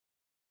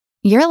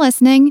You're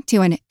listening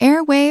to an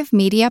Airwave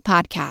Media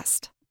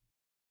Podcast.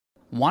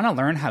 Want to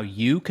learn how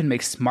you can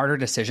make smarter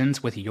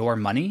decisions with your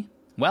money?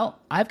 Well,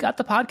 I've got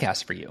the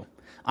podcast for you.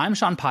 I'm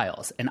Sean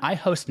Piles, and I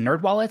host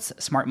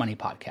NerdWallet's Smart Money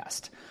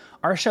Podcast.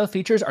 Our show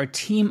features our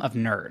team of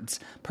nerds,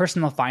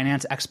 personal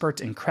finance experts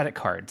in credit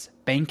cards,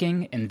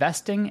 banking,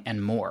 investing,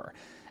 and more.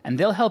 And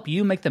they'll help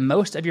you make the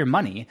most of your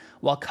money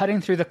while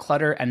cutting through the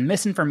clutter and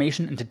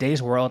misinformation in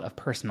today's world of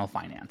personal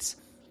finance.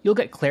 You'll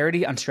get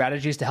clarity on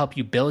strategies to help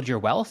you build your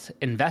wealth,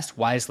 invest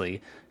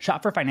wisely,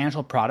 shop for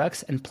financial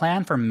products, and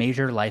plan for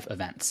major life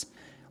events.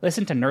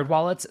 Listen to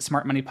NerdWallet's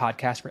Smart Money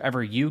Podcast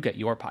wherever you get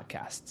your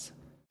podcasts.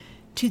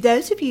 To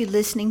those of you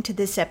listening to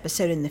this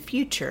episode in the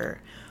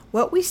future,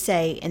 what we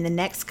say in the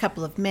next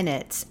couple of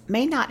minutes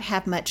may not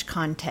have much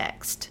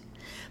context.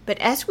 But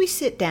as we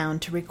sit down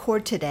to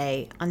record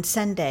today on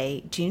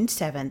Sunday, June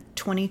 7th,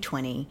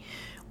 2020,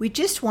 we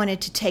just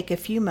wanted to take a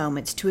few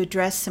moments to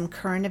address some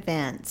current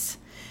events.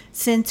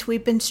 Since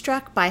we've been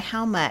struck by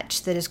how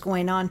much that is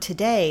going on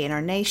today in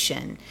our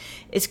nation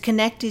is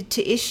connected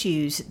to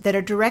issues that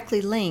are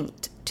directly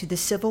linked to the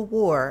Civil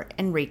War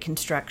and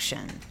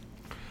Reconstruction.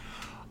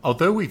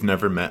 Although we've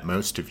never met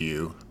most of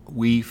you,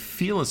 we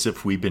feel as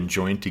if we've been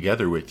joined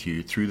together with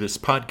you through this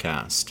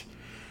podcast,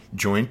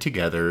 joined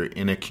together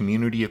in a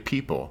community of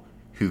people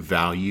who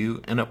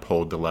value and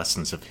uphold the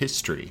lessons of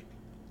history.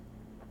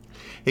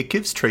 It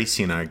gives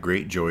Tracy and I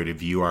great joy to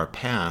view our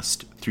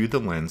past through the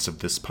lens of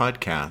this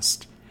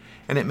podcast.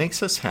 And it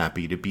makes us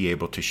happy to be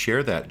able to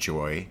share that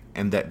joy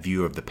and that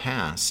view of the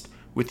past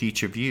with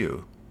each of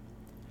you.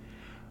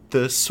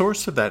 The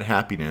source of that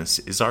happiness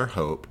is our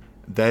hope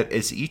that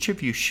as each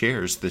of you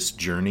shares this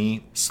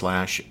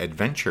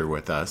journey/adventure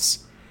with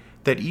us,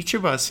 that each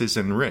of us is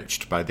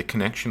enriched by the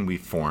connection we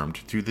formed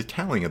through the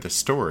telling of the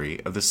story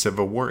of the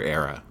Civil War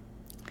era.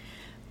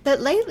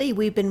 But lately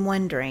we've been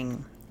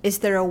wondering, is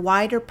there a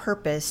wider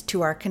purpose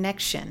to our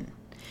connection?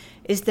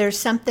 Is there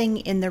something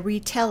in the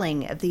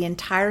retelling of the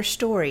entire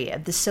story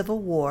of the Civil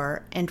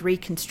War and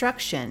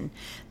Reconstruction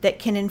that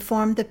can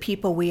inform the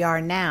people we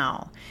are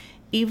now,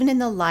 even in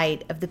the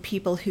light of the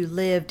people who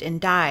lived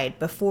and died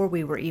before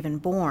we were even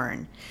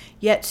born,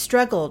 yet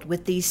struggled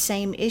with these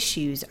same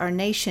issues our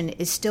nation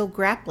is still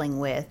grappling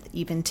with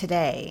even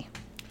today?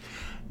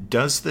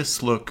 Does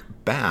this look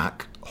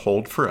back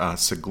hold for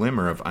us a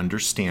glimmer of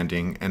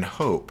understanding and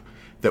hope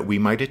that we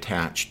might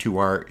attach to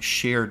our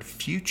shared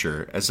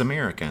future as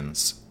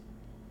Americans?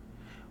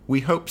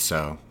 We hope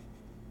so.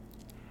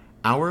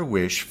 Our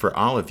wish for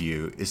all of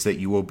you is that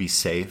you will be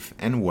safe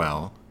and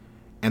well,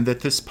 and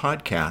that this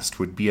podcast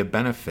would be a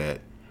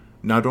benefit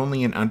not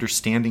only in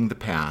understanding the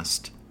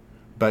past,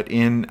 but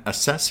in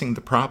assessing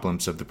the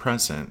problems of the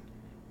present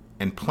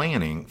and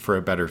planning for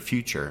a better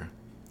future.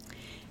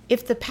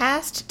 If the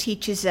past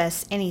teaches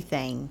us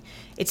anything,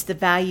 it's the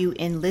value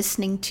in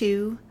listening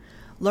to,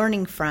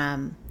 learning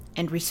from,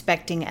 and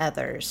respecting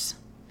others.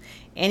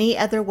 Any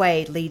other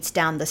way leads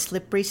down the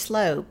slippery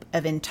slope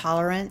of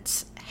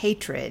intolerance,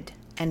 hatred,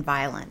 and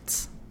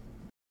violence.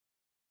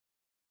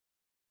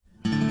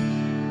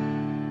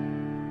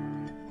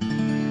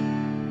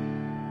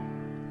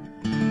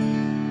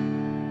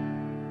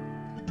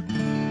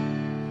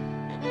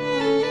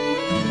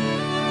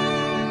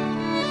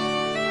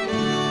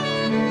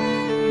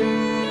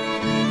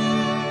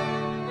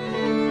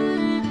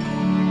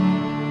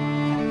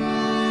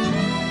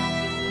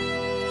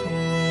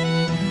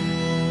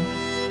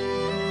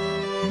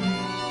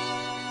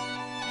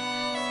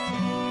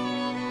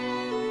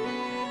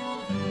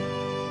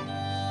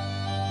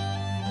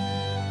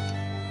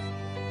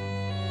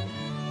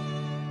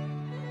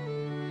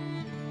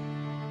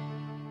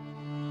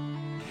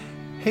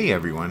 Hey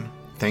everyone,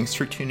 thanks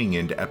for tuning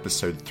in to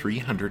episode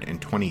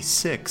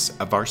 326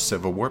 of our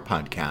Civil War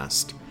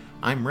podcast.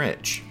 I'm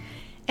Rich.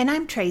 And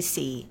I'm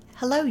Tracy.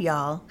 Hello,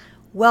 y'all.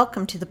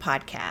 Welcome to the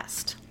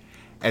podcast.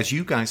 As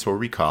you guys will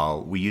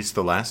recall, we used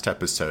the last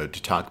episode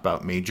to talk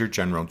about Major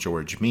General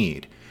George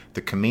Meade,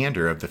 the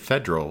commander of the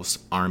Federals'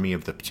 Army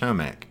of the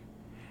Potomac.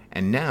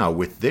 And now,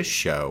 with this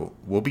show,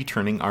 we'll be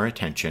turning our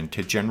attention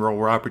to General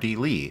Robert E.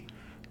 Lee,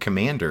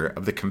 commander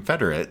of the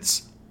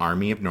Confederates'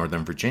 Army of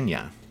Northern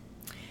Virginia.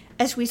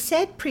 As we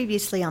said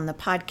previously on the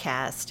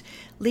podcast,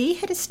 Lee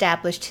had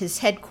established his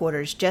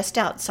headquarters just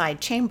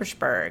outside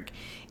Chambersburg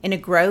in a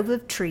grove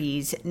of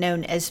trees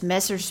known as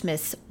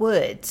Messersmith's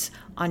Woods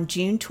on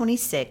June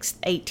 26,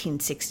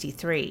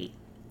 1863.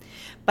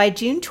 By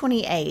June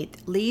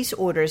 28th, Lee's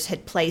orders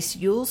had placed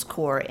Ewell's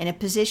Corps in a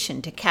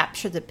position to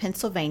capture the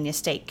Pennsylvania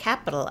state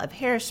capital of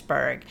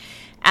Harrisburg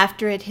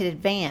after it had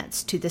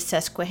advanced to the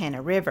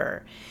Susquehanna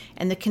River,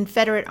 and the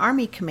Confederate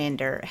Army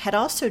commander had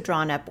also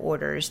drawn up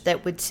orders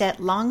that would set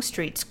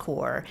Longstreet's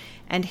Corps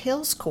and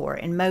Hill's Corps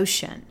in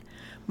motion,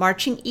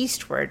 marching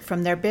eastward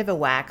from their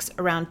bivouacs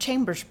around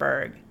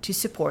Chambersburg to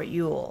support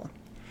Ewell.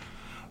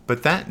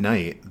 But that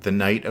night, the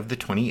night of the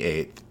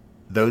 28th,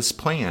 those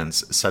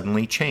plans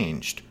suddenly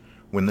changed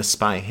when the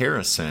spy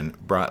Harrison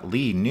brought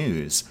Lee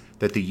news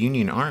that the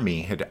Union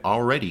Army had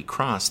already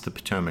crossed the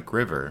Potomac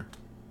River.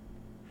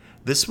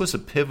 This was a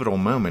pivotal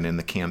moment in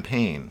the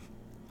campaign.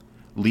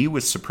 Lee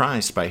was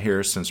surprised by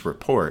Harrison's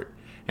report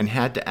and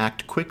had to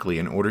act quickly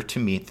in order to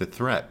meet the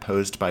threat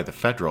posed by the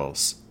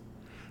Federals.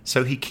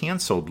 So he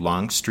canceled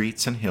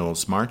Longstreet's and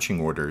Hill's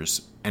marching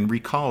orders and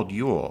recalled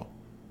Ewell.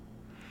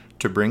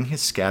 To bring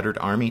his scattered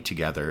army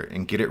together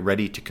and get it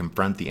ready to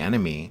confront the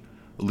enemy,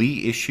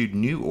 Lee issued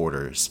new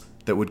orders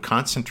that would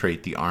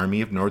concentrate the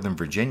Army of Northern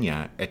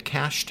Virginia at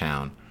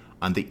Cashtown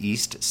on the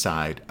east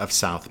side of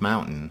South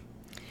Mountain.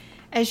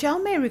 As y'all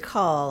may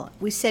recall,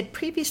 we said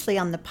previously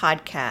on the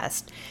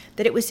podcast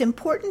that it was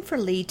important for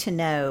Lee to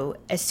know,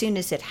 as soon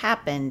as it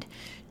happened,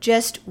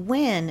 just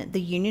when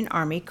the Union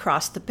Army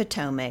crossed the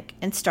Potomac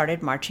and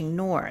started marching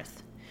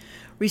north.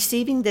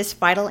 Receiving this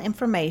vital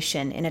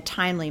information in a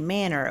timely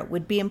manner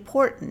would be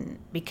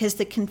important because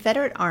the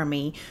Confederate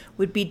Army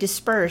would be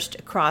dispersed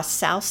across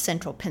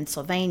south-central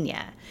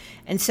Pennsylvania,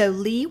 and so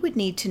Lee would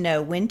need to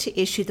know when to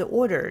issue the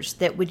orders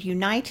that would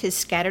unite his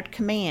scattered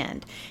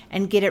command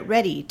and get it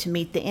ready to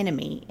meet the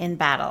enemy in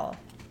battle.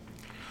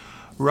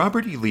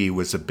 Robert E. Lee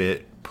was a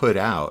bit put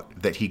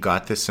out that he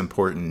got this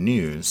important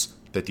news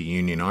that the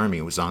Union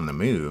Army was on the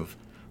move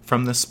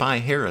from the spy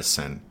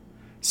Harrison,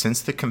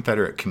 since the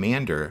Confederate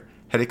commander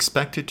had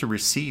expected to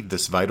receive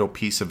this vital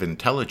piece of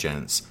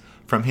intelligence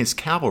from his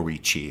cavalry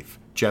chief,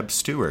 Jeb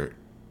Stuart.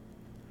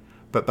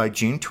 But by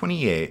June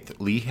 28th,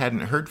 Lee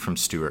hadn't heard from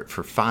Stuart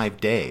for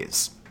 5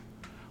 days.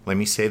 Let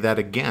me say that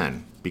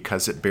again,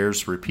 because it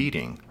bears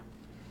repeating.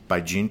 By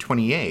June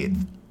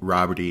 28th,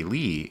 Robert E.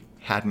 Lee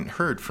hadn't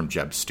heard from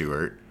Jeb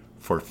Stuart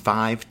for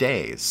 5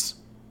 days.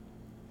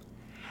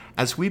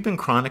 As we've been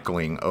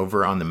chronicling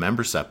over on the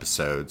members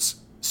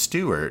episodes,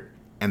 Stuart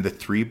and the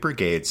 3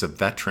 brigades of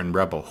veteran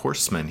rebel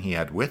horsemen he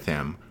had with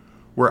him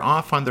were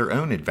off on their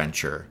own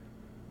adventure,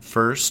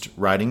 first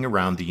riding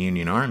around the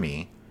Union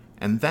Army,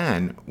 and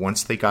then,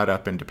 once they got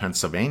up into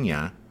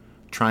Pennsylvania,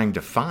 trying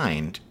to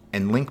find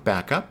and link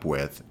back up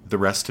with the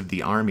rest of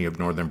the Army of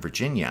Northern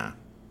Virginia.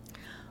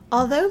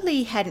 Although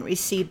Lee hadn't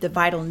received the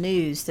vital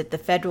news that the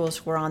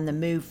Federals were on the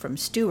move from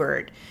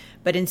Stuart,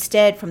 but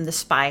instead from the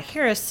spy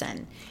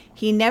Harrison,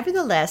 he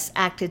nevertheless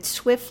acted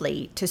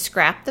swiftly to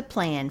scrap the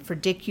plan for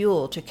Dick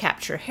Ewell to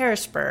capture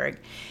Harrisburg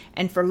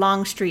and for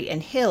Longstreet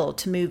and Hill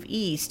to move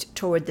east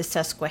toward the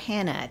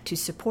Susquehanna to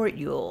support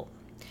Ewell.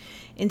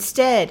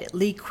 Instead,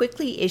 Lee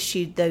quickly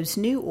issued those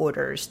new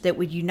orders that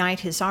would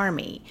unite his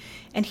army,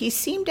 and he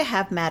seemed to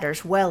have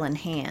matters well in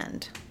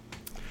hand.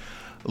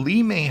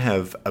 Lee may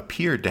have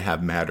appeared to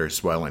have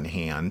matters well in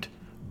hand,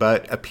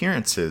 but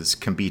appearances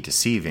can be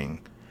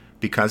deceiving,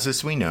 because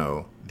as we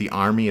know, the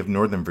Army of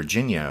Northern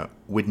Virginia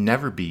would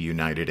never be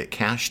united at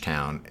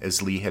Cashtown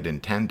as Lee had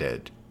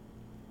intended.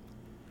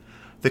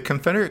 The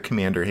Confederate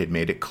commander had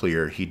made it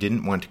clear he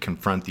didn't want to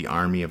confront the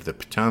Army of the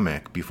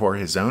Potomac before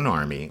his own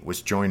army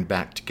was joined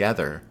back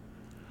together,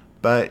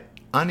 but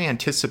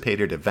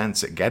unanticipated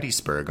events at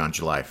Gettysburg on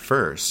July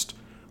 1st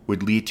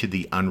would lead to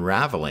the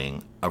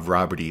unraveling of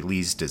Robert E.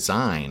 Lee's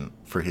design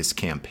for his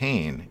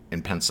campaign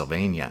in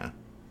Pennsylvania.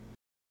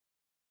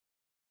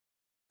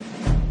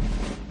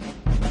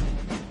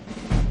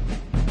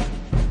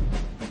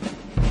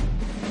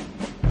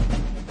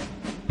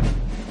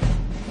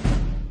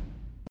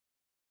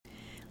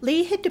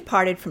 Lee had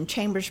departed from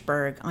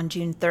Chambersburg on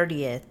June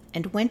 30th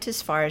and went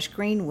as far as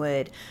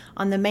Greenwood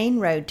on the main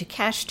road to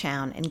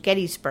Cashtown and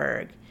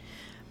Gettysburg,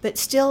 but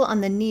still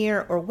on the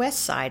near or west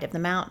side of the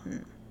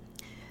mountain.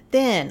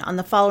 Then, on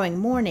the following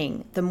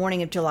morning, the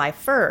morning of July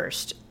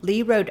 1st,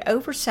 Lee rode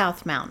over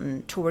South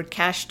Mountain toward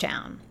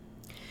Cashtown.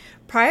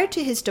 Prior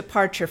to his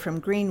departure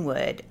from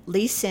Greenwood,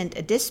 Lee sent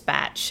a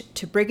dispatch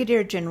to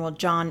Brigadier General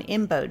John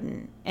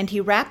Imboden, and he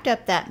wrapped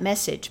up that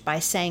message by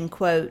saying,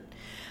 quote,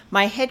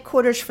 "My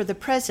headquarters for the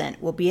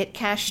present will be at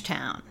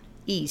Cashtown,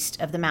 east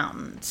of the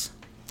mountains."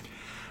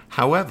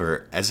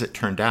 However, as it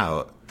turned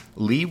out,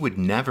 Lee would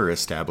never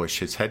establish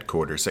his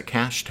headquarters at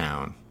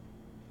Cashtown.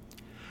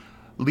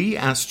 Lee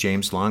asked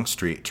James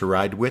Longstreet to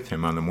ride with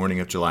him on the morning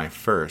of July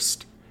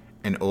 1st,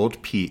 and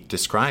Old Pete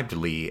described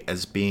Lee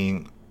as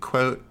being,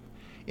 quote,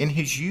 "in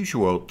his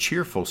usual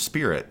cheerful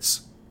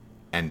spirits,"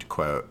 end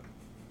quote.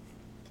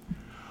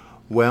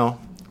 Well,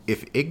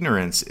 if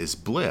ignorance is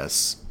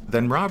bliss,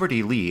 then Robert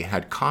E. Lee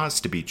had cause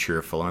to be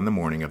cheerful on the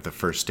morning of the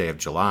first day of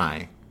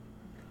July.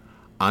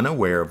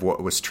 Unaware of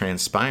what was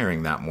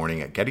transpiring that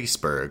morning at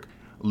Gettysburg,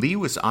 Lee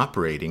was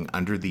operating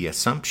under the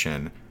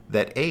assumption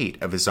that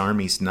 8 of his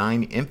Army's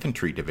 9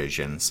 infantry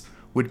divisions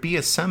would be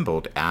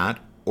assembled at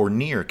or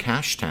near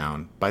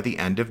Cashtown by the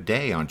end of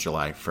day on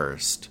July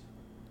 1st.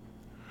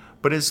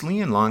 But as Lee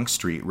and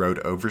Longstreet rode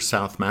over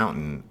South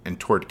Mountain and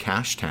toward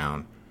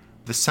Cashtown,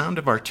 the sound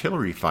of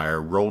artillery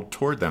fire rolled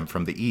toward them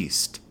from the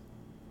east.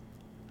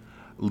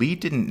 Lee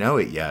didn't know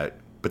it yet,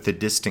 but the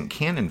distant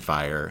cannon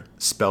fire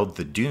spelled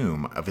the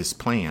doom of his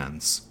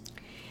plans.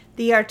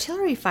 The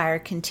artillery fire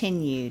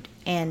continued,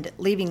 and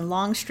leaving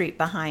Longstreet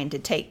behind to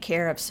take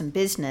care of some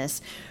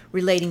business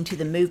relating to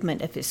the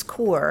movement of his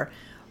corps,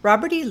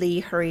 Robert E. Lee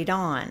hurried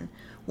on,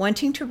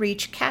 wanting to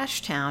reach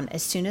Cashtown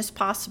as soon as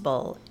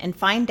possible and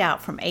find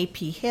out from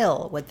A.P.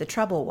 Hill what the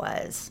trouble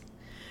was.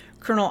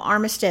 Colonel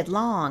Armistead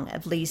Long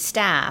of Lee's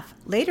staff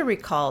later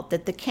recalled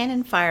that the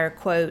cannon fire,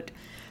 quote,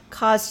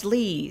 caused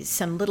Lee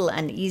some little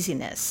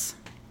uneasiness.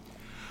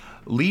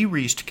 Lee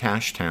reached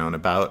Cashtown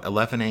about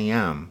 11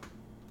 a.m.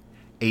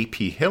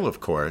 A.P. Hill,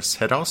 of course,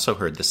 had also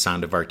heard the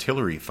sound of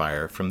artillery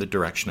fire from the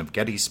direction of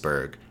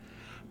Gettysburg,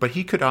 but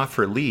he could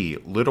offer Lee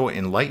little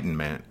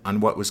enlightenment on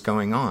what was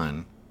going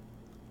on.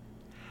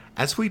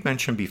 As we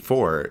mentioned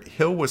before,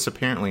 Hill was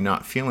apparently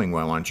not feeling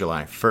well on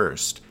July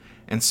 1st,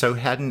 and so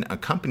hadn't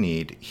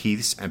accompanied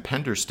Heath's and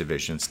Pender's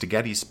divisions to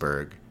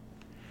Gettysburg.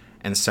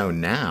 And so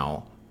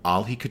now,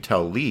 all he could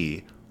tell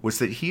Lee was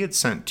that he had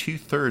sent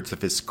 2/3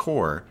 of his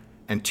corps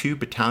and 2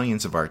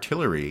 battalions of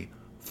artillery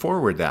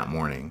forward that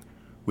morning,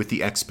 with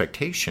the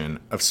expectation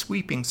of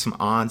sweeping some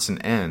odds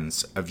and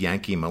ends of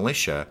Yankee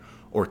militia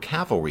or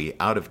cavalry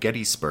out of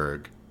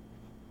Gettysburg.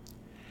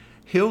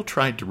 Hill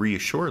tried to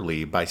reassure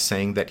Lee by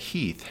saying that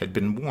Heath had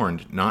been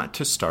warned not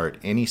to start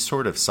any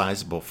sort of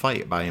sizable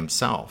fight by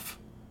himself.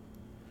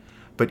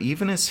 But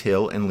even as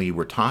Hill and Lee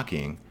were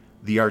talking,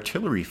 the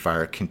artillery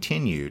fire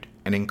continued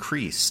and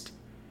increased,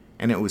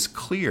 and it was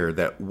clear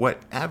that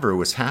whatever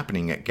was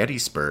happening at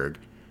Gettysburg,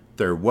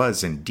 there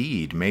was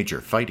indeed major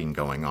fighting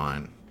going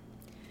on.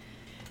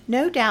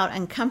 No doubt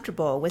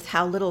uncomfortable with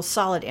how little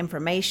solid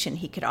information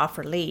he could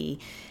offer Lee,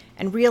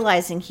 and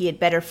realizing he had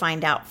better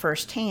find out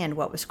firsthand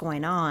what was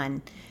going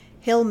on,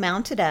 Hill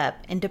mounted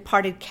up and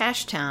departed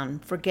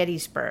Cashtown for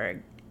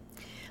Gettysburg.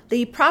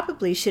 Lee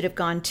probably should have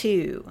gone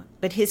too,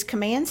 but his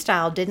command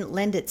style didn't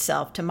lend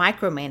itself to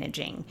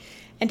micromanaging,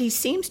 and he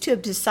seems to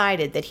have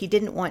decided that he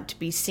didn't want to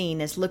be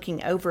seen as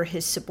looking over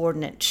his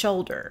subordinate's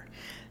shoulder.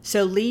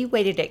 So Lee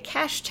waited at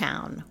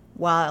Cashtown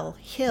while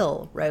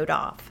Hill rode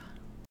off.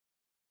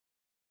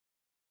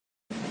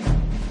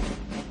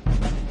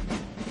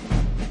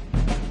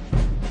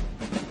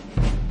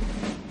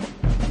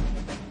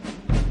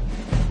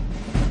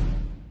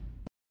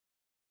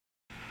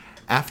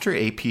 After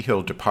A.P.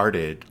 Hill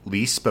departed,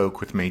 Lee spoke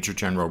with Major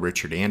General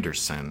Richard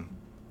Anderson.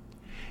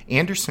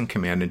 Anderson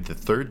commanded the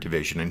 3rd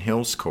Division in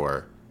Hill's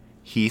Corps,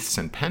 Heath's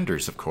and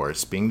Pender's, of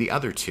course, being the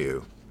other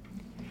 2.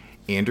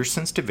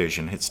 Anderson's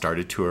division had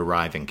started to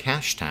arrive in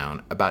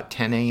Cashtown about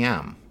 10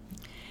 a.m.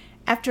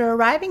 After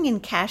arriving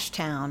in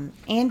Cashtown,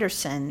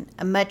 Anderson,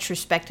 a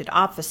much-respected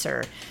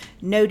officer,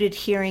 noted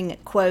hearing,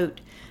 quote,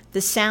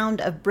 the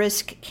sound of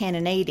brisk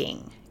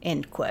cannonading,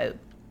 end quote.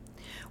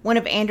 One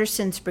of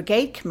Anderson's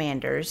brigade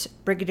commanders,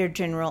 Brigadier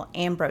General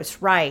Ambrose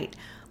Wright,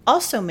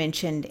 also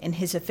mentioned in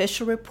his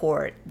official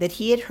report that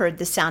he had heard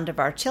the sound of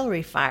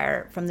artillery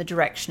fire from the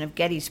direction of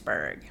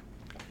Gettysburg.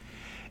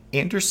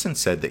 Anderson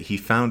said that he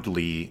found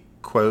Lee,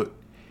 quote,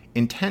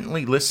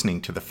 intently listening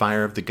to the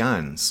fire of the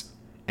guns,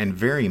 and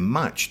very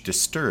much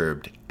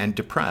disturbed and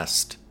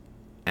depressed,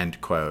 end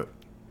quote.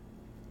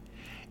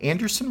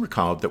 Anderson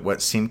recalled that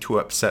what seemed to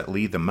upset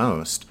Lee the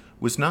most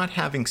was not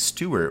having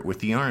Stuart with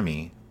the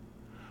army.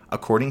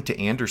 According to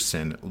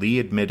Anderson, Lee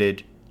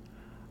admitted,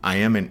 I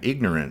am in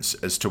ignorance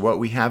as to what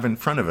we have in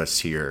front of us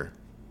here.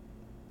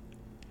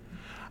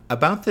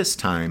 About this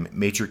time,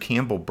 Major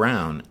Campbell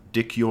Brown,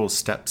 Dick Ewell's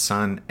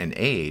stepson and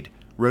aide,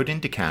 rode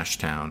into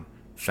Cashtown,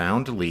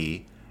 found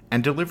Lee,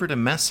 and delivered a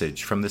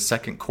message from the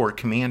 2nd Corps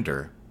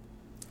commander.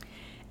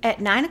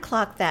 At 9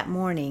 o'clock that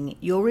morning,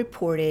 Ewell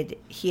reported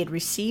he had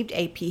received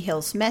A.P.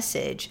 Hill's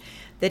message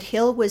that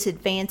Hill was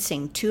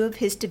advancing 2 of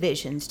his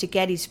divisions to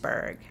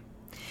Gettysburg.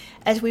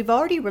 As we've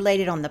already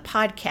related on the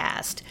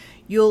podcast,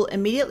 Ewell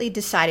immediately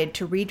decided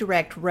to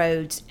redirect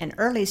Rhodes and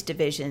Early's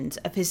divisions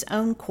of his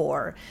own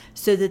corps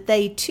so that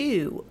they,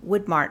 too,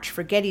 would march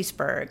for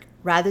Gettysburg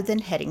rather than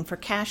heading for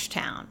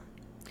Cashtown.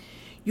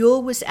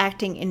 Ewell was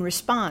acting in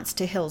response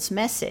to Hill's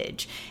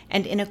message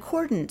and in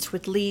accordance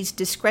with Lee's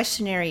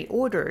discretionary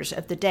orders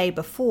of the day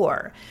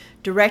before,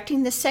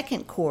 directing the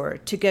 2nd Corps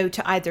to go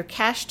to either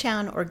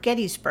Cashtown or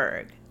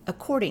Gettysburg,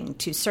 according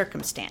to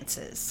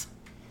circumstances.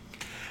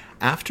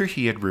 After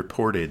he had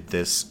reported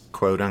this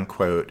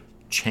quote-unquote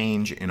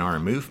change in our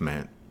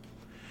movement,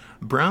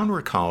 Brown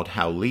recalled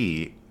how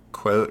Lee,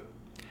 quote,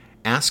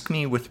 asked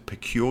me with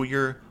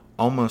peculiar,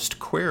 almost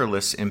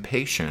querulous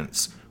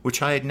impatience,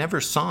 which I had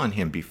never saw in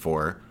him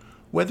before,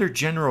 whether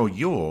General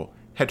Ewell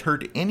had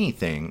heard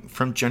anything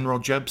from General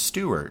Jeb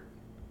Stuart,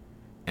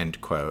 end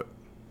quote.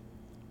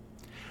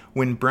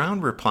 When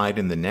Brown replied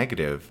in the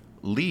negative,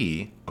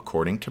 Lee,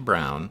 according to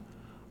Brown,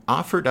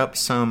 offered up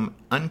some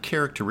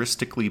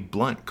uncharacteristically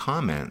blunt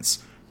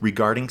comments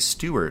regarding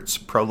Stuart's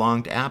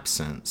prolonged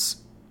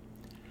absence.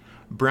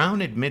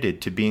 Brown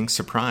admitted to being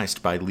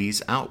surprised by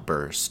Lee's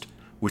outburst,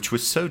 which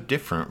was so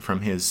different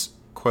from his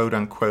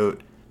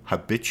quote-unquote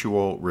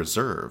habitual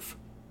reserve.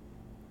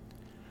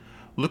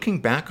 Looking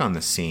back on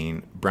the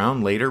scene,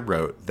 Brown later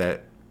wrote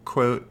that,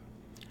 quote,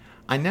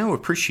 I now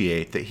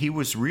appreciate that he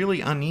was really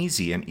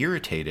uneasy and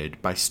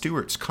irritated by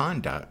Stuart's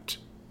conduct.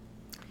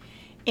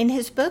 In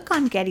his book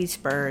on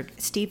Gettysburg,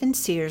 Stephen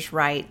Sears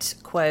writes,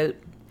 quote,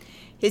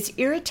 his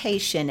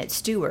irritation at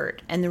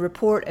Stuart and the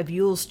report of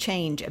Ewell's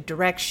change of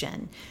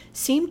direction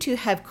seemed to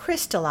have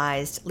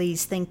crystallized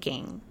Lee's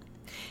thinking.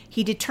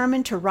 He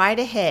determined to ride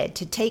ahead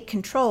to take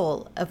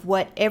control of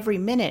what every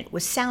minute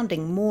was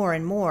sounding more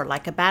and more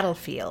like a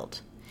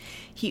battlefield.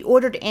 He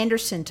ordered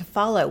Anderson to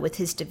follow with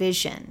his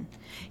division.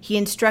 He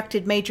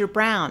instructed Major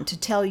Brown to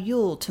tell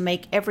Ewell to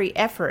make every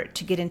effort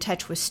to get in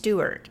touch with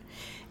Stuart,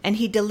 and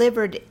he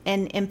delivered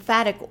an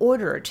emphatic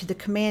order to the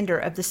commander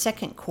of the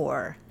Second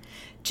Corps.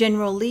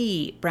 General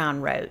Lee, Brown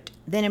wrote,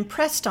 then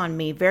impressed on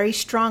me very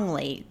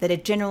strongly that a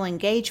general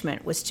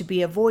engagement was to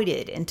be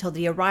avoided until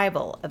the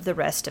arrival of the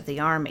rest of the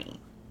army.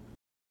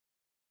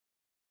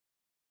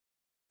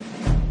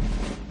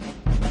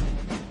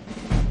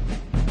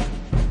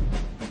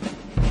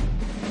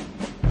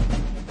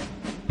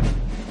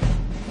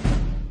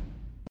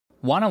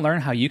 Want to learn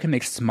how you can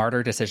make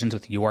smarter decisions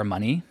with your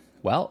money?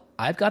 Well,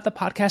 I've got the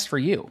podcast for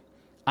you.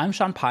 I'm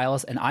Sean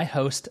Piles, and I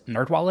host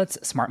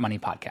NerdWallet's Smart Money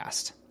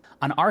Podcast.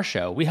 On our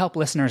show, we help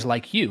listeners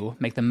like you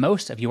make the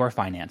most of your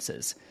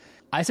finances.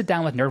 I sit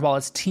down with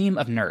NerdWallet's team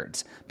of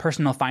nerds,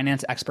 personal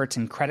finance experts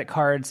in credit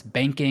cards,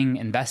 banking,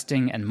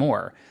 investing, and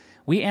more.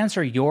 We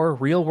answer your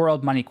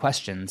real-world money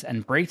questions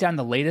and break down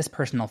the latest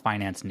personal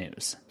finance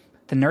news.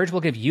 The nerds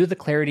will give you the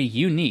clarity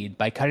you need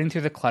by cutting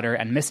through the clutter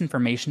and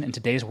misinformation in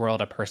today's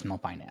world of personal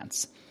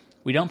finance.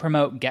 We don't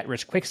promote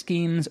get-rich-quick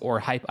schemes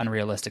or hype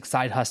unrealistic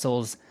side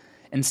hustles.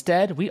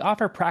 Instead, we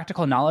offer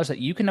practical knowledge that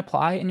you can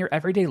apply in your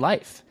everyday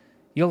life.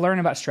 You'll learn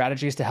about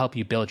strategies to help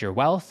you build your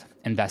wealth,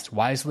 invest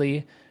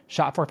wisely,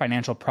 shop for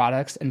financial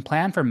products, and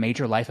plan for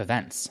major life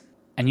events.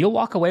 And you'll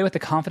walk away with the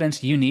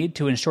confidence you need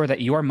to ensure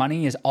that your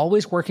money is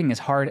always working as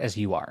hard as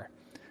you are.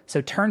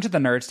 So turn to the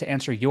nerds to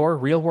answer your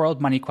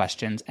real-world money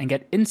questions and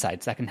get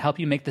insights that can help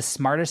you make the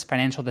smartest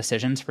financial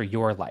decisions for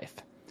your life.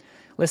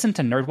 Listen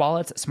to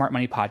NerdWallet's Smart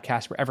Money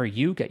Podcast wherever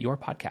you get your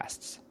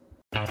podcasts.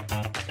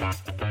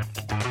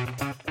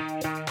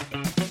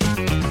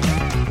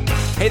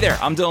 Hey there,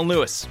 I'm Dylan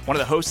Lewis, one of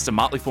the hosts of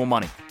Motley Fool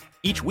Money.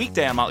 Each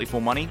weekday on Motley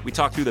Fool Money, we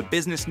talk through the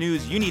business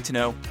news you need to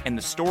know and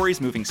the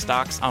stories moving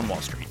stocks on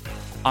Wall Street.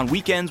 On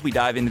weekends, we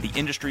dive into the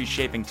industries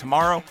shaping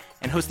tomorrow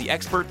and host the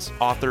experts,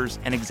 authors,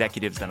 and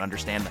executives that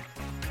understand them.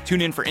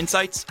 Tune in for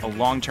insights, a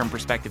long-term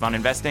perspective on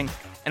investing,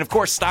 and of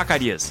course, stock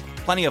ideas.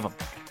 Plenty of them.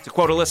 To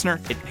quote a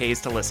listener, it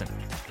pays to listen.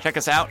 Check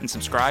us out and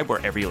subscribe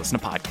wherever you listen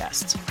to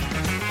podcasts.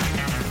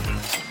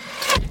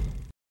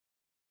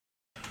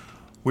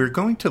 We're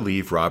going to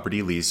leave Robert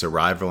E. Lee's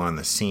arrival on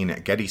the scene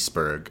at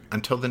Gettysburg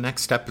until the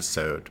next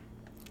episode.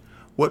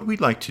 What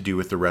we'd like to do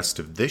with the rest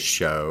of this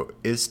show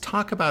is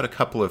talk about a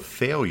couple of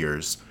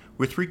failures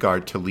with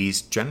regard to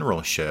Lee's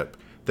generalship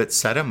that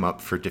set him up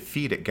for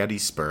defeat at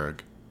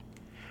Gettysburg.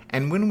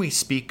 And when we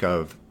speak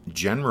of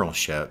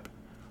generalship,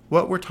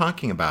 what we're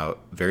talking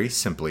about, very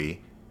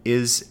simply,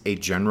 is a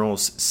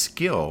general's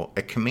skill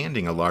at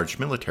commanding a large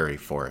military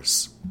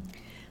force.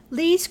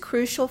 Lee's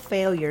crucial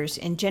failures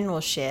in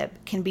generalship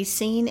can be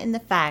seen in the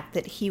fact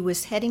that he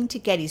was heading to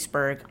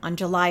Gettysburg on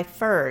July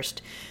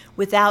 1st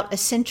without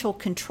essential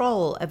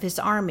control of his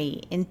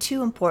army in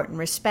two important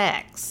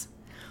respects.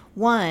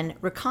 One,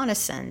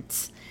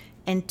 reconnaissance,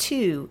 and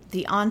two,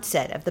 the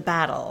onset of the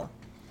battle.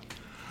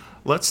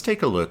 Let's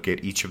take a look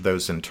at each of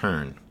those in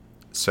turn.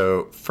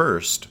 So,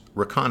 first,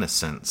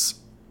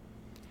 reconnaissance.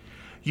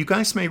 You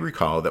guys may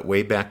recall that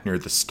way back near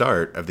the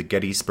start of the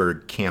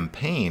Gettysburg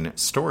campaign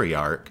story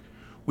arc,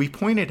 we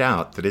pointed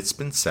out that it's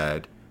been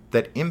said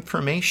that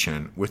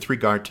information with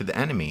regard to the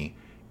enemy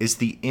is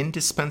the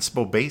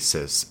indispensable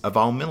basis of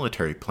all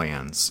military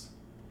plans.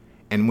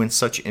 And when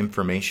such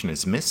information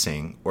is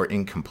missing or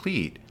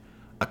incomplete,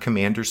 a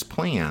commander's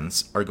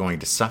plans are going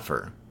to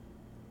suffer.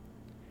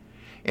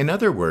 In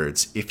other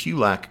words, if you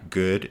lack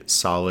good,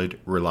 solid,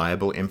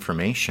 reliable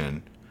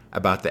information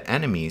about the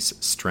enemy's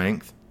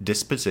strength,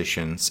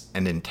 dispositions,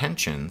 and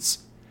intentions,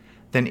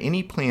 then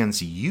any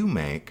plans you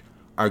make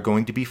are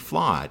going to be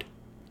flawed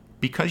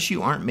because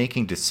you aren't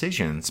making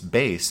decisions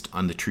based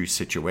on the true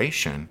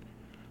situation,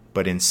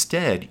 but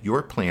instead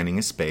your planning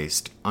is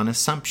based on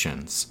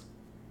assumptions,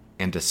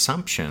 and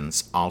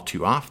assumptions all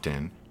too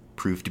often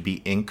prove to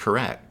be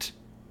incorrect.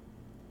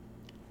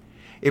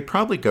 It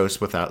probably goes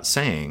without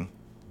saying,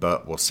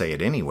 but we'll say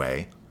it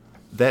anyway,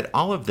 that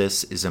all of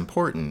this is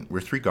important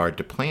with regard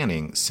to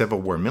planning Civil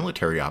War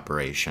military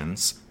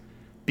operations,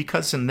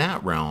 because in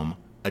that realm,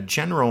 a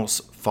general's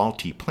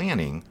faulty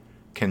planning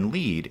can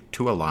lead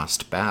to a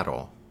lost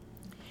battle.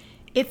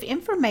 If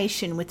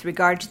information with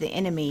regard to the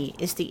enemy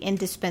is the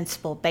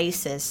indispensable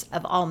basis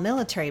of all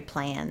military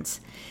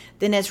plans,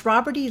 then as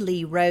Robert E.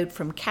 Lee rode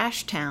from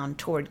Cashtown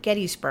toward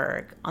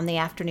Gettysburg on the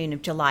afternoon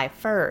of July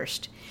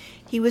 1st,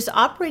 he was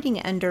operating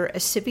under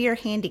a severe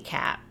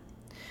handicap.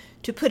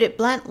 To put it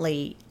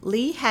bluntly,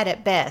 Lee had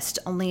at best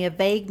only a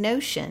vague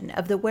notion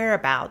of the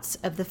whereabouts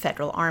of the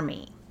Federal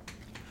Army.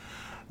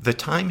 The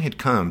time had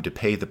come to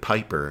pay the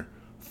piper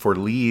for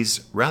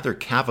Lee's rather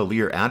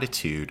cavalier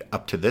attitude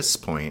up to this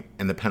point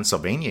in the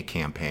Pennsylvania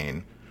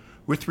campaign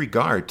with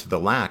regard to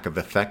the lack of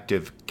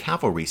effective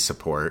cavalry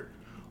support,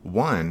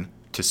 one,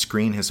 to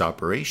screen his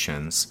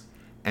operations,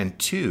 and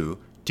two,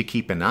 to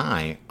keep an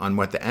eye on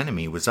what the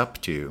enemy was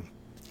up to.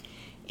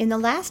 In the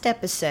last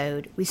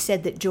episode, we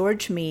said that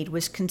George Meade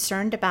was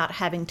concerned about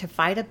having to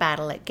fight a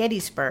battle at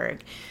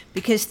Gettysburg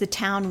because the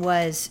town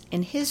was,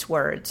 in his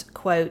words,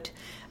 quote,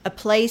 a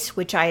place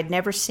which I had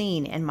never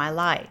seen in my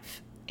life,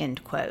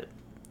 end quote.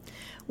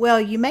 Well,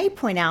 you may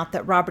point out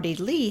that Robert E.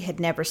 Lee had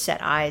never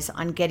set eyes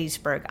on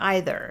Gettysburg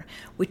either,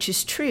 which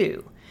is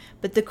true,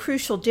 but the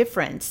crucial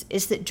difference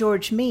is that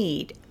George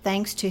Meade,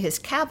 thanks to his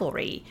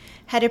cavalry,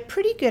 had a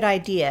pretty good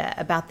idea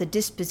about the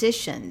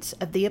dispositions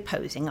of the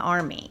opposing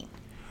army.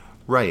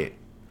 Right.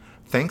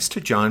 Thanks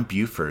to John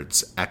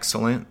Buford's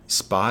excellent,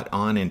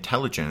 spot-on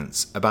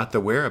intelligence about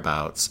the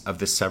whereabouts of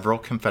the several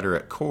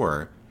Confederate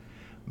corps,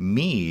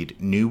 Meade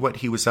knew what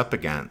he was up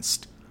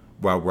against,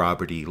 while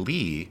Robert E.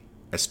 Lee,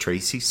 as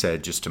Tracy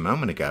said just a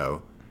moment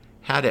ago,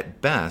 had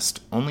at best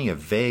only a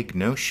vague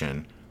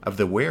notion of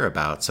the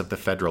whereabouts of the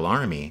Federal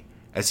Army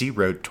as he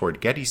rode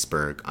toward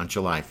Gettysburg on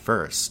July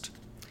 1st.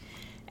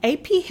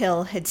 A.P.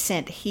 Hill had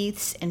sent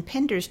Heath's and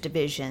Pender's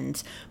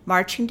divisions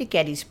marching to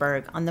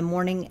Gettysburg on the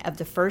morning of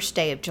the first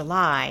day of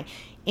July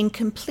in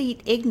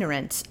complete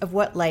ignorance of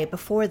what lay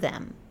before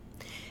them.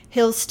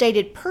 Hill's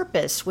stated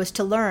purpose was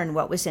to learn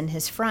what was in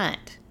his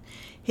front.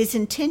 His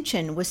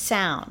intention was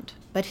sound,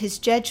 but his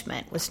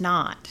judgment was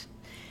not.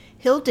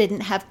 Hill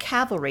didn't have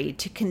cavalry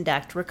to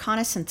conduct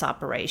reconnaissance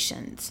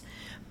operations,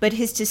 but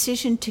his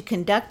decision to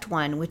conduct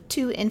one with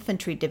 2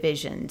 infantry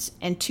divisions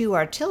and 2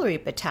 artillery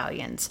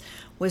battalions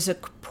was a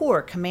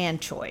poor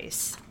command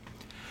choice.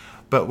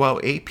 But while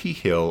A.P.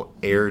 Hill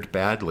erred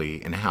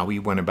badly in how he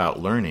went about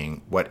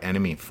learning what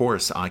enemy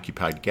force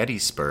occupied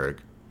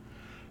Gettysburg,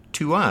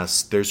 to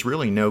us there's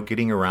really no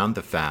getting around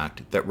the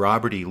fact that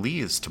Robert E. Lee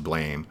is to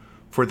blame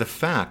for the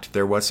fact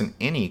there wasn't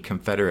any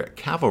Confederate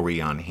cavalry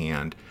on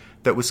hand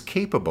that was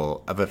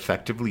capable of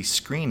effectively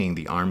screening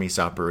the Army's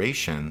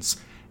operations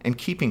and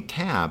keeping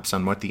tabs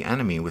on what the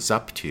enemy was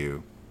up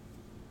to.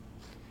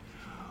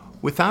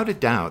 Without a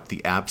doubt,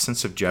 the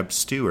absence of Jeb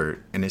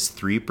Stuart and his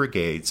 3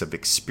 brigades of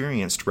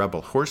experienced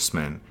rebel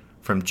horsemen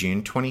from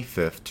June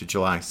 25th to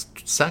July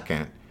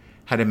 2nd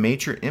had a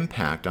major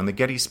impact on the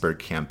Gettysburg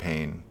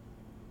campaign.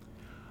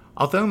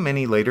 Although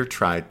many later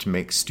tried to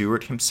make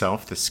Stuart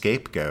himself the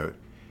scapegoat,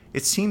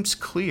 it seems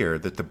clear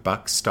that the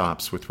buck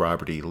stops with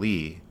Robert E.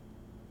 Lee.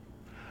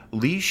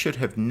 Lee should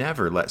have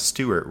never let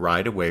Stuart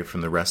ride away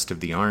from the rest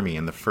of the army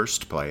in the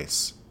first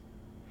place.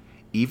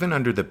 Even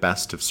under the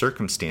best of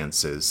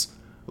circumstances,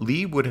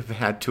 Lee would have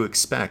had to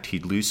expect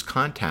he'd lose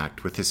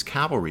contact with his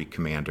cavalry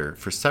commander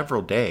for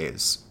several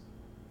days.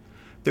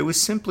 There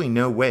was simply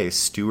no way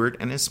Stuart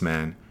and his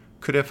men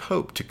could have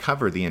hoped to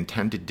cover the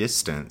intended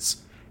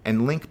distance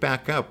and link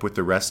back up with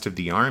the rest of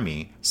the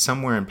army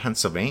somewhere in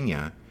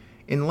Pennsylvania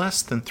in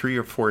less than 3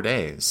 or 4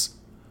 days,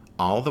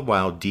 all the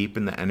while deep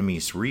in the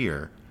enemy's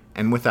rear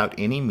and without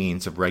any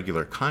means of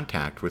regular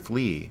contact with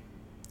Lee.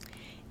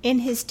 In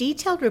his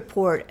detailed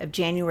report of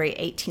January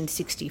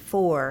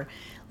 1864,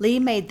 Lee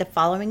made the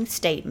following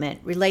statement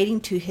relating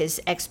to his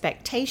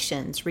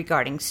expectations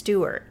regarding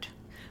Stuart.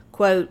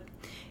 Quote,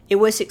 "It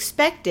was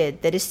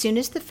expected that as soon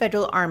as the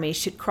Federal Army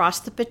should cross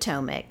the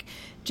Potomac,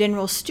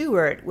 General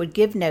Stuart would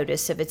give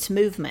notice of its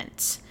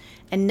movements,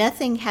 and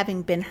nothing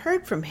having been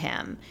heard from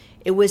him,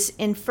 it was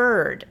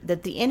inferred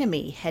that the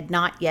enemy had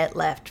not yet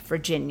left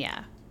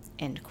Virginia."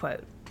 End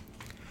quote.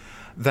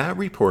 That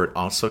report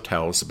also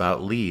tells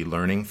about Lee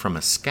learning from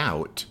a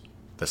scout,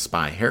 the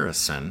spy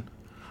Harrison,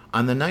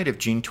 on the night of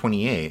June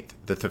 28th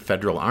that the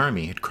Federal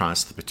Army had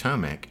crossed the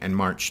Potomac and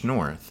marched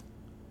north.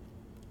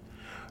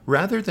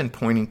 Rather than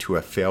pointing to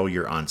a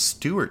failure on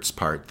Stuart's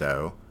part,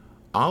 though,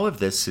 all of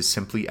this is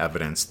simply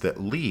evidence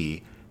that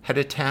Lee had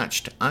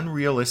attached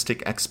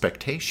unrealistic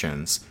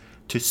expectations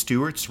to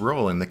Stuart's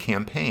role in the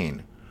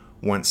campaign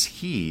once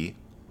he,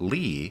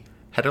 Lee,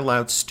 had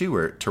allowed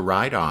Stuart to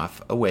ride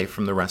off away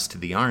from the rest of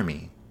the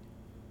army.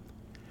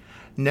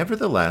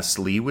 Nevertheless,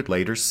 Lee would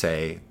later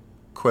say,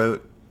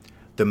 quote,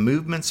 "The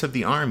movements of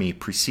the army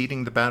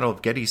preceding the Battle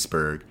of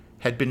Gettysburg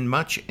had been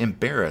much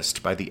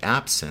embarrassed by the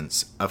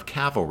absence of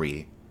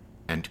cavalry,"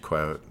 end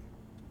quote.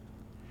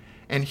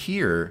 And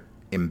here,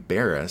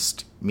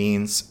 embarrassed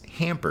means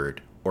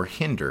hampered or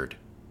hindered.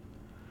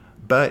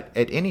 But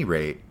at any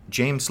rate,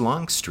 James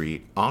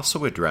Longstreet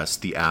also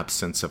addressed the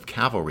absence of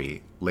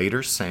cavalry,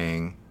 later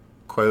saying,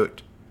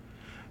 quote,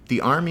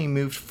 "The army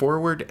moved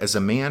forward as a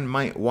man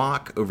might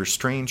walk over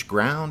strange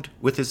ground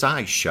with his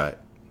eyes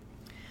shut."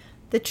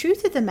 The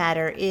truth of the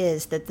matter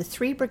is that the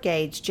 3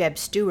 brigades Jeb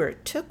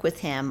Stuart took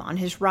with him on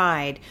his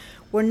ride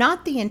were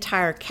not the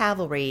entire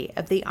cavalry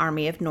of the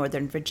Army of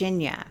Northern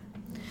Virginia.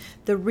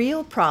 The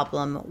real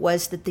problem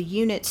was that the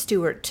unit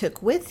Stuart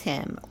took with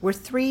him were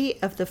 3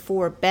 of the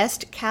 4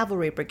 best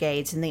cavalry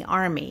brigades in the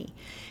Army,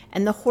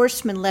 and the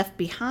horsemen left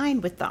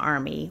behind with the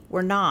Army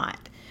were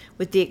not,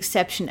 with the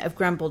exception of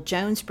Grumble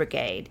Jones'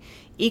 brigade,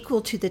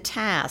 equal to the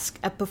task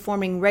of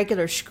performing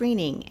regular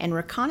screening and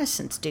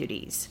reconnaissance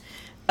duties,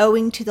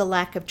 owing to the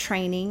lack of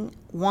training,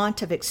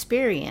 want of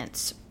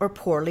experience, or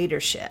poor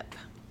leadership.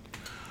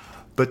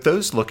 But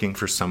those looking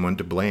for someone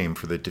to blame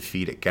for the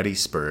defeat at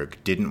Gettysburg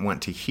didn't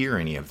want to hear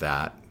any of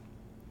that.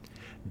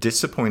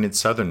 Disappointed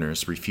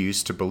Southerners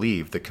refused to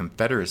believe the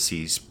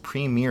Confederacy's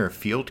premier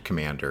field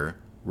commander,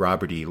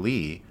 Robert E.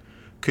 Lee,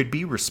 could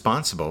be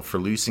responsible for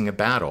losing a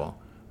battle,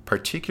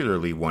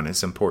 particularly one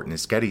as important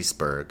as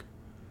Gettysburg.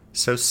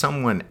 So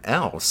someone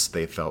else,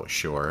 they felt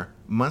sure,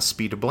 must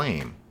be to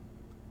blame.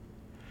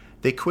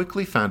 They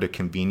quickly found a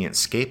convenient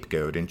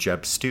scapegoat in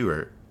Jeb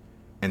Stuart,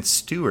 and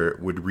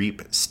Stuart would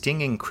reap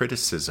stinging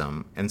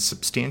criticism and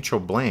substantial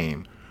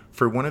blame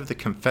for one of the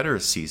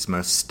Confederacy's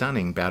most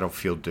stunning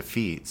battlefield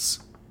defeats.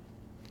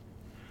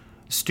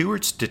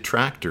 Stuart's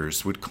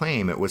detractors would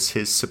claim it was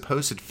his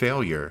supposed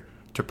failure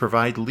to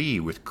provide Lee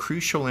with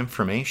crucial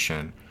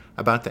information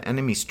about the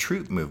enemy's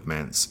troop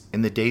movements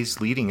in the days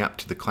leading up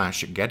to the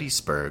clash at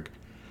Gettysburg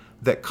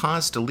that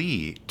caused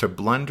Lee to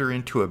blunder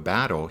into a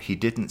battle he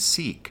didn't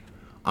seek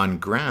on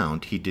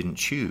ground he didn't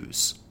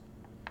choose.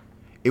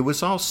 It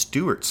was all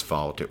Stuart's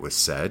fault, it was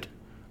said,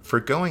 for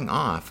going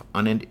off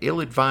on an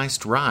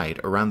ill-advised ride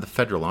around the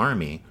Federal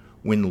Army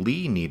when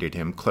Lee needed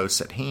him close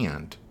at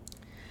hand.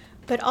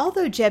 But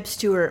although Jeb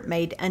Stuart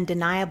made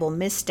undeniable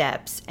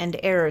missteps and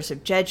errors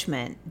of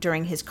judgment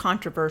during his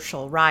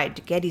controversial ride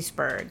to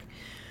Gettysburg,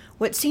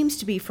 what seems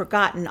to be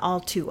forgotten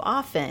all too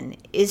often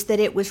is that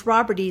it was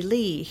Robert E.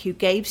 Lee who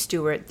gave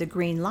Stuart the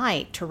green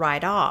light to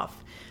ride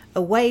off,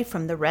 away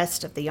from the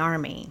rest of the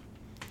Army.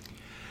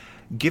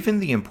 Given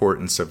the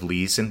importance of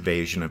Lee's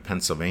invasion of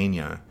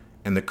Pennsylvania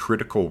and the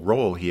critical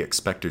role he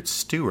expected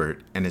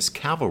Stuart and his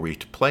cavalry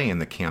to play in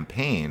the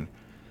campaign,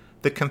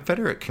 the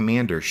Confederate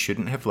commander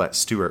shouldn't have let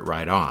Stuart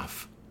ride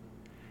off.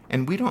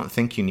 And we don't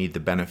think you need the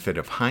benefit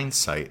of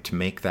hindsight to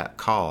make that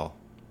call.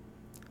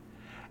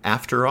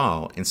 After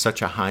all, in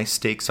such a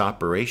high-stakes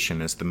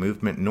operation as the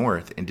movement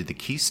north into the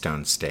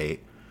Keystone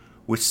State,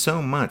 with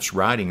so much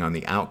riding on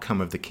the outcome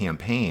of the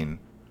campaign,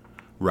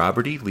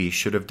 Robert E. Lee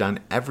should have done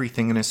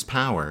everything in his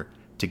power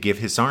to give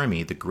his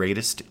army the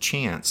greatest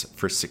chance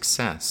for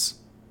success.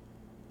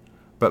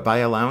 But by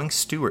allowing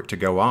Stuart to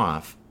go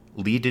off,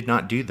 Lee did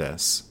not do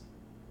this.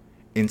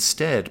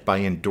 Instead, by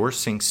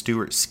endorsing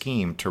Stuart's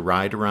scheme to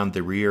ride around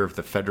the rear of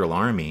the Federal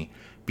Army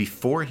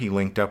before he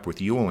linked up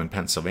with Ewell in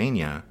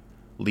Pennsylvania,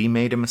 Lee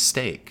made a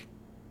mistake.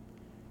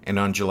 And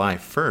on July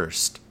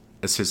 1st,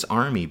 as his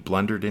army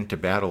blundered into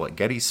battle at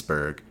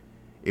Gettysburg,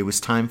 it was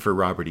time for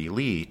Robert E.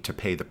 Lee to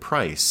pay the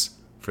price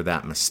for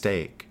that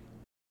mistake.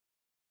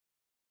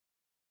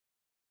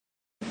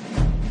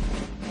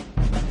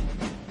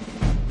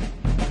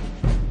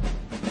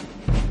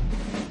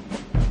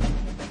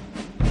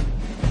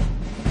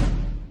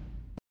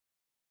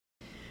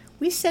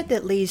 We said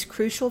that Lee's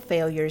crucial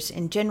failures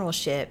in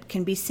generalship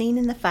can be seen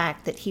in the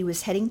fact that he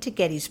was heading to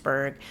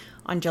Gettysburg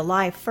on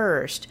July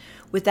 1st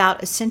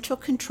without essential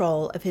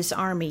control of his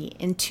army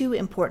in two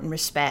important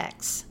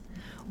respects.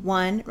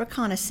 One,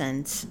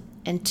 reconnaissance,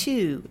 and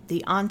two,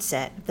 the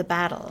onset of the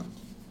battle.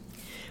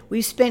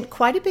 We've spent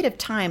quite a bit of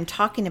time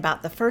talking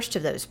about the first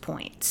of those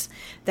points,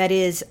 that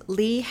is,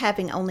 Lee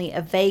having only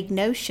a vague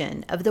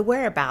notion of the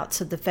whereabouts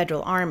of the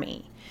Federal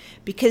Army,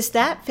 because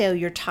that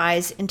failure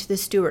ties into the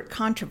Stuart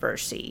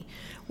controversy,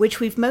 which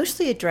we've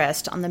mostly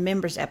addressed on the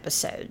members'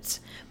 episodes,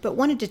 but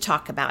wanted to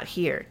talk about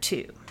here,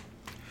 too.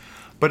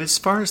 But as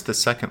far as the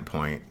second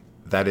point,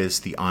 that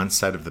is, the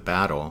onset of the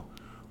battle,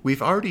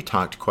 we've already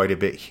talked quite a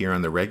bit here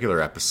on the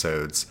regular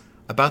episodes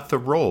about the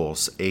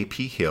roles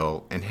A.P.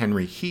 Hill and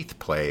Henry Heath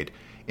played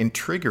in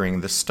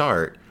triggering the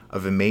start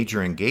of a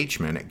major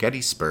engagement at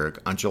Gettysburg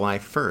on July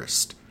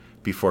 1st,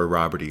 before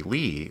Robert E.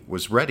 Lee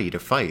was ready to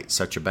fight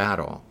such a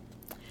battle.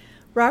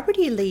 Robert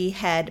E. Lee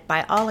had,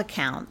 by all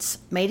accounts,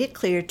 made it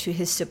clear to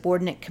his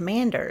subordinate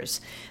commanders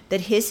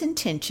that his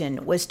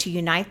intention was to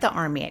unite the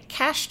army at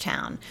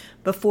Cashtown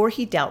before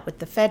he dealt with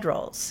the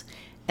Federals,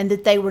 and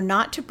that they were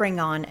not to bring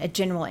on a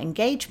general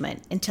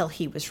engagement until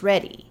he was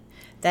ready.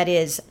 That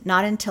is,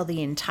 not until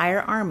the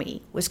entire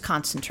army was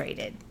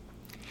concentrated.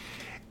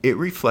 It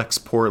reflects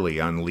poorly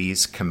on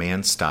Lee's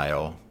command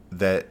style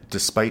that,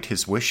 despite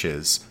his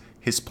wishes,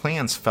 his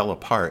plans fell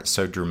apart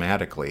so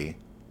dramatically.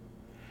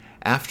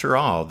 After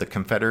all, the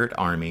Confederate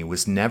Army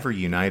was never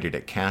united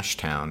at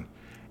Cashtown,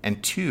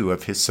 and two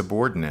of his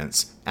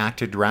subordinates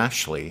acted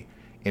rashly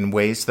in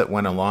ways that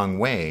went a long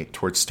way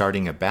toward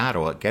starting a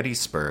battle at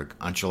Gettysburg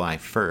on July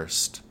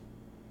 1st.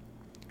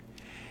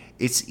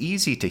 It's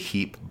easy to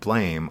heap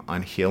blame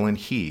on Hill and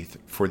Heath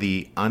for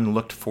the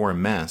unlooked-for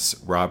mess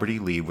Robert E.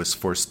 Lee was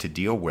forced to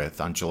deal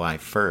with on July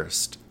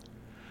 1st,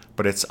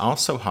 but it's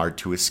also hard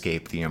to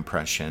escape the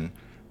impression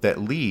that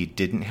Lee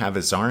didn't have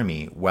his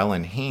army well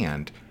in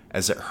hand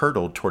as it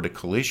hurtled toward a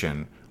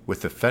collision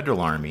with the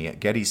Federal Army at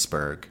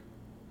Gettysburg.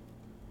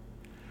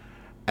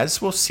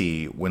 As we'll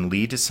see, when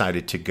Lee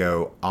decided to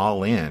go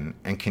all in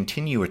and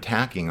continue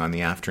attacking on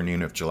the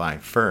afternoon of July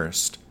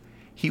 1st,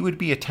 he would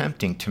be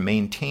attempting to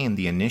maintain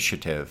the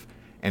initiative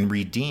and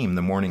redeem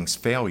the morning's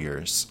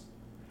failures.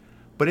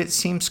 But it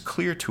seems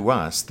clear to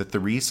us that the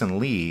reason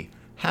Lee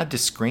had to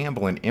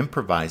scramble and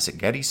improvise at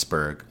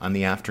Gettysburg on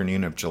the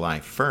afternoon of July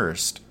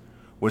 1st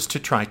was to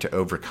try to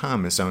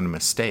overcome his own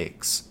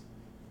mistakes.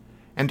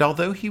 And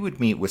although he would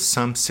meet with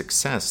some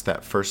success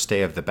that first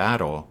day of the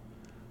battle,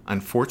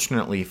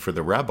 Unfortunately for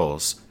the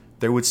rebels,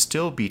 there would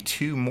still be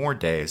 2 more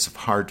days of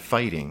hard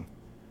fighting.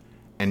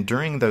 And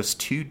during those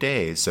 2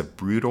 days of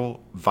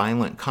brutal,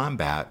 violent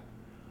combat,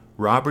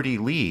 Robert E.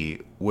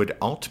 Lee would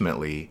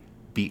ultimately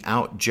be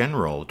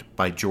out-generaled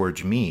by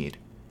George Meade,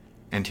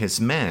 and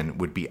his men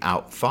would be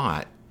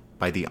outfought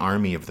by the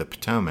Army of the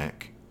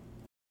Potomac.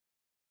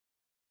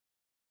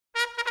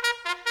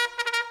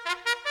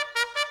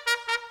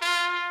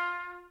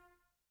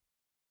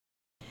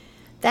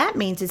 That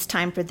means it's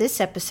time for this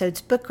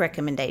episode's book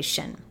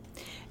recommendation.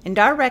 And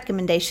our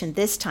recommendation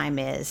this time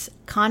is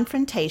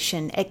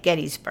Confrontation at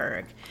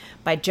Gettysburg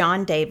by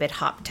John David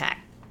Hoptack.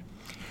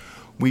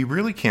 We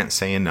really can't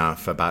say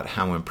enough about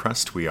how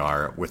impressed we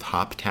are with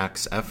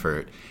Hoptack's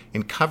effort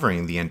in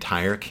covering the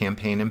entire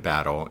campaign and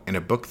battle in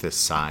a book this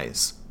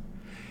size.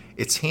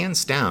 It's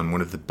hands down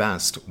one of the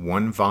best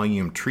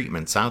one-volume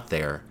treatments out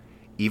there,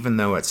 even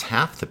though it's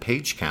half the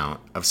page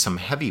count of some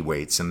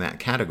heavyweights in that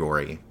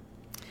category.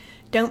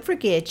 Don't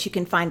forget you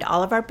can find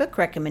all of our book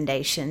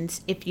recommendations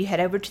if you head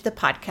over to the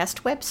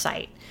podcast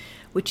website,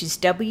 which is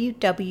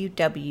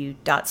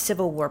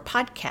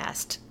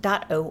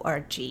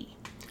www.civilwarpodcast.org.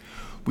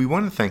 We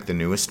want to thank the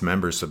newest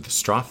members of the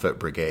Strawfoot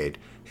Brigade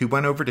who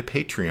went over to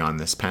Patreon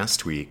this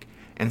past week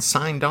and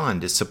signed on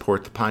to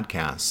support the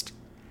podcast.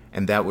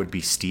 And that would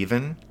be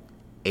Stephen,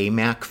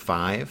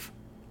 AMAC5,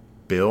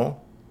 Bill,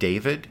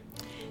 David,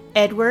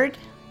 Edward,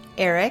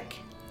 Eric,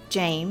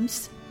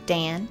 James,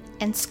 Dan,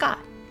 and Scott.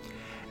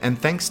 And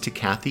thanks to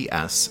Kathy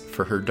S.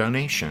 for her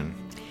donation.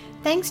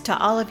 Thanks to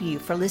all of you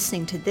for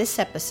listening to this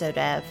episode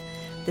of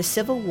The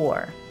Civil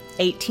War,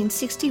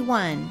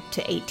 1861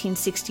 to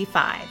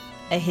 1865,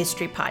 a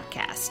history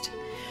podcast.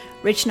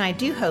 Rich and I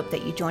do hope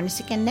that you join us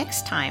again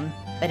next time,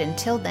 but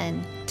until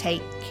then,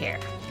 take care.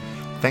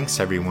 Thanks,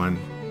 everyone.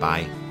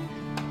 Bye.